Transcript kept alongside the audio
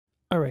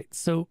All right,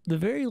 so the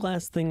very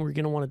last thing we're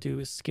going to want to do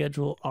is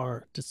schedule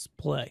our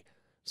display.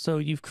 So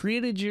you've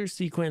created your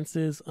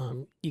sequences,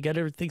 you got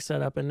everything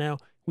set up, and now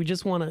we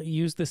just want to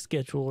use the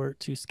scheduler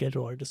to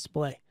schedule our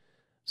display.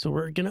 So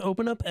we're going to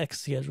open up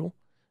xSchedule,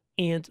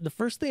 and the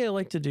first thing I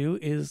like to do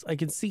is I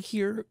can see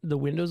here the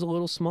window's a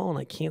little small and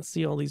I can't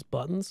see all these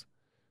buttons.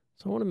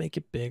 So I want to make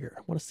it bigger.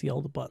 I want to see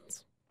all the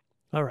buttons.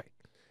 All right,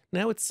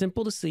 now it's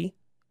simple to see.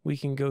 We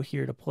can go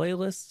here to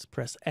playlists,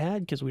 press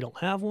add because we don't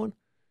have one.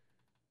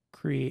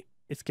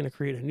 It's going to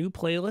create a new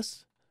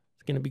playlist.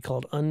 It's going to be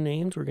called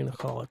unnamed. We're going to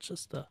call it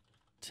just a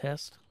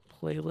test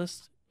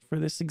playlist for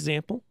this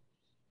example.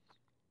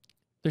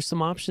 There's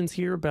some options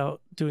here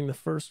about doing the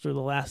first or the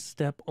last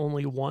step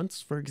only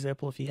once. For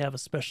example, if you have a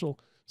special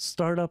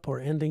startup or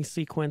ending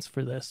sequence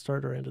for the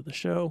start or end of the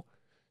show,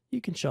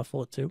 you can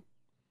shuffle it too.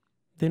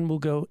 Then we'll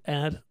go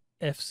add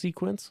F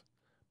sequence.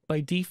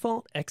 By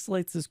default,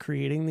 xLights is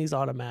creating these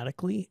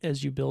automatically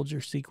as you build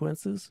your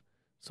sequences.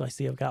 So I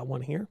see I've got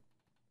one here.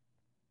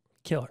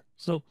 Killer.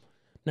 So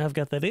now I've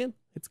got that in.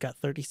 It's got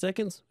 30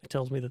 seconds. It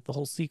tells me that the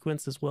whole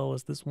sequence as well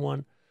as this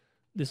whole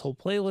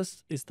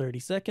playlist is 30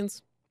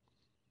 seconds.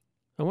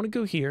 I want to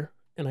go here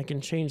and I can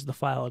change the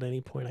file at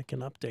any point. I can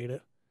update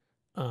it.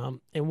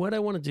 And what I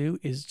want to do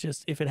is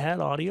just, if it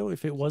had audio,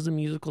 if it was a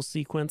musical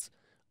sequence,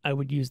 I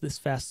would use this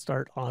fast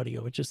start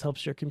audio. It just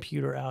helps your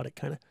computer out. It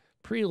kind of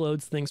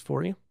preloads things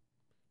for you.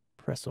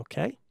 Press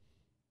OK.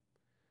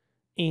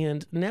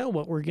 And now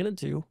what we're going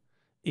to do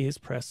is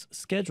press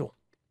schedule.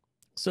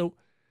 So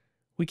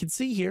we can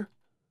see here,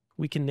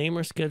 we can name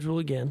our schedule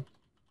again.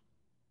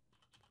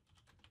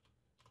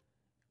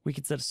 We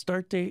can set a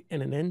start date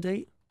and an end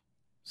date.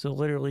 So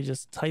literally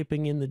just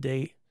typing in the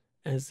date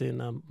as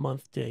in a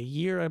month, day,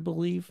 year, I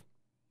believe.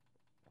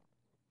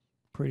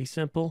 Pretty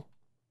simple.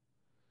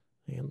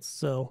 And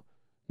so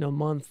no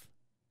month.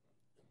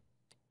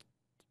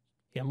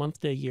 Yeah,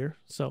 month, day, year.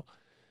 So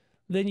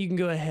then you can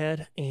go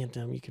ahead and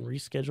you can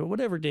reschedule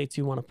whatever dates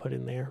you want to put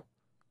in there.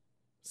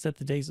 Set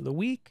the days of the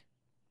week.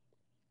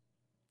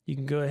 You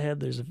can go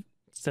ahead,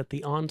 set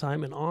the on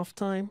time and off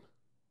time.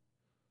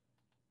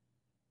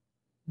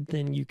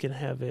 Then you can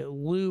have it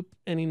loop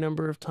any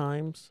number of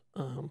times.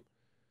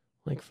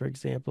 Like for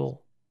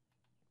example,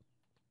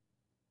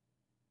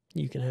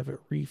 you can have it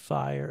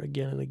refire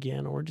again and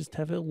again, or just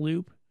have it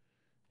loop.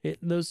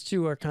 Those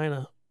two are kind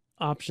of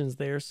options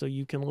there. So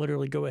you can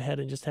literally go ahead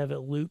and just have it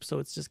loop. So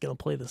it's just going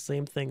to play the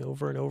same thing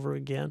over and over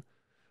again.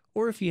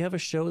 Or if you have a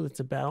show that's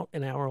about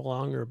an hour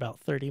long or about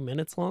 30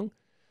 minutes long,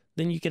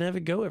 then you can have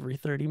it go every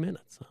 30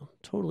 minutes. So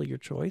totally your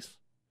choice.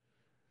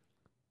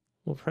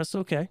 We'll press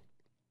OK.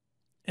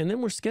 And then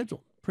we're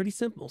scheduled. Pretty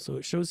simple. So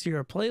it shows here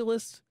our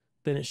playlist.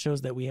 Then it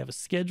shows that we have a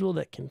schedule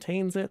that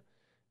contains it.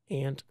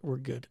 And we're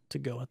good to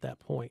go at that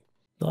point.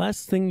 The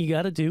last thing you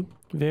got to do,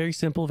 very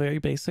simple, very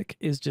basic,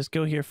 is just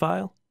go here,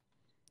 File,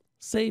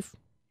 Save,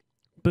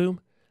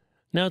 boom.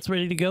 Now it's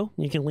ready to go.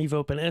 You can leave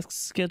open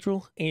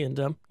xSchedule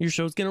and your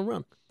show's going to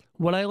run.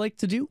 What I like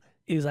to do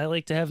is I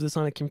like to have this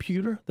on a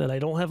computer that I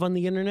don't have on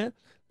the internet,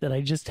 that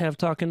I just have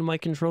talking to my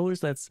controllers.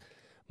 That's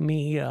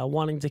me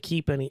wanting to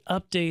keep any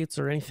updates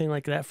or anything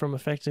like that from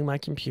affecting my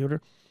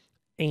computer.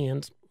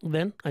 And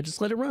then I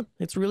just let it run.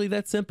 It's really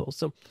that simple.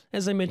 So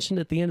as I mentioned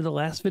at the end of the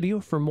last video,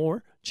 for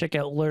more, check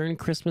out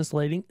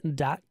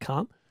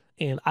learnchristmaslighting.com.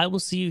 And I will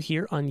see you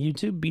here on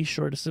YouTube. Be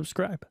sure to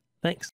subscribe. Thanks.